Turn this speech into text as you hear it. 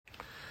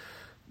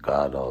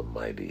God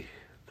Almighty,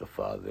 the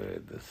Father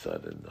and the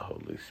Son and the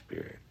Holy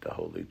Spirit, the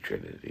Holy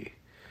Trinity.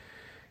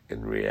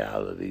 In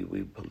reality,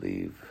 we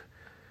believe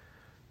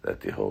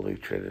that the Holy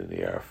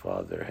Trinity, our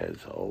Father,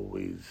 has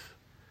always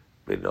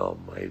been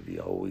almighty,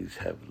 always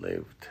have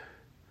lived,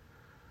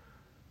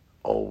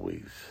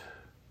 always,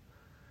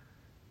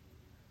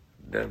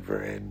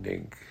 never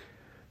ending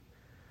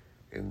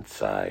in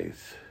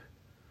size,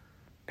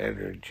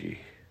 energy,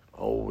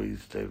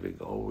 always living,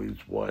 always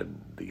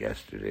one, the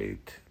yesterday,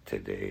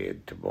 today,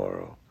 and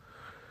tomorrow,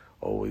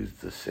 always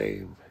the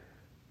same.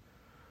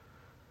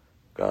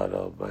 God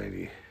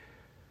Almighty,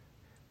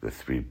 the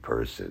three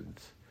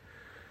persons,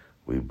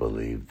 we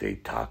believe they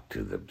talk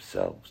to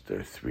themselves.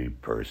 They're three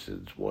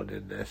persons, one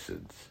in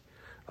essence,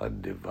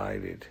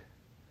 undivided.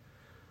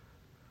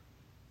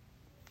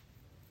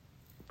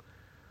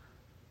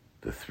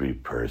 The three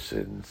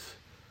persons,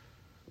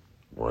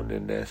 one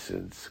in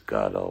essence,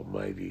 God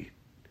Almighty.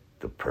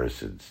 The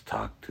persons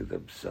talk to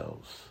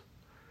themselves.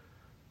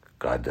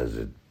 God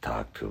doesn't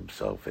talk to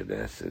himself in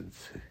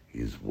essence.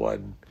 He's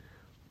one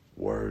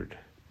word.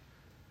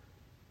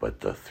 But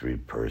the three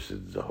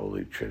persons, the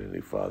Holy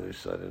Trinity, Father,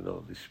 Son, and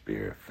Holy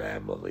Spirit,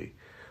 family,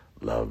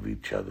 love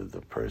each other.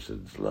 The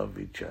persons love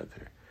each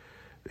other.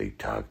 They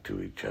talk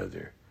to each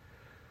other.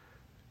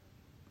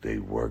 They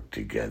work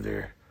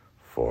together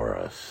for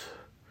us,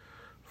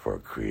 for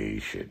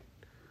creation.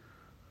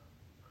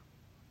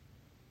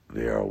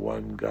 They are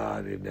one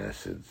God in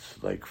essence,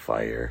 like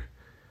fire,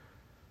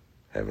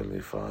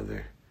 Heavenly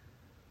Father.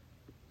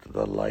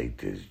 The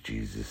light is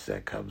Jesus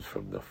that comes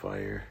from the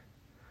fire,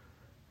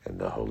 and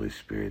the Holy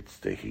Spirit's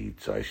the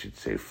heat. So I should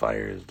say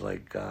fire is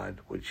like God,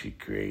 which he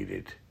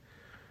created.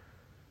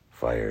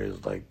 Fire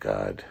is like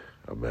God,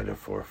 a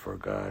metaphor for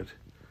God.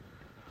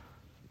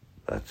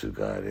 That's who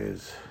God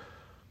is.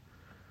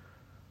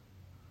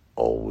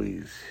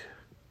 Always,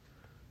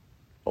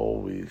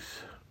 always,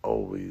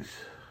 always.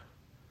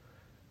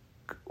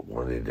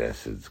 One in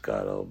essence,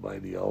 God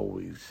Almighty,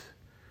 always.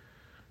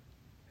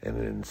 And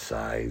in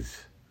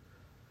size,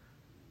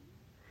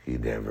 he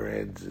never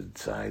ends in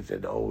size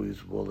and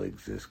always will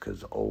exist,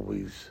 because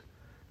always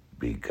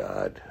be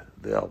God,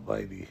 the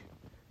Almighty.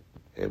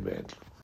 Amen.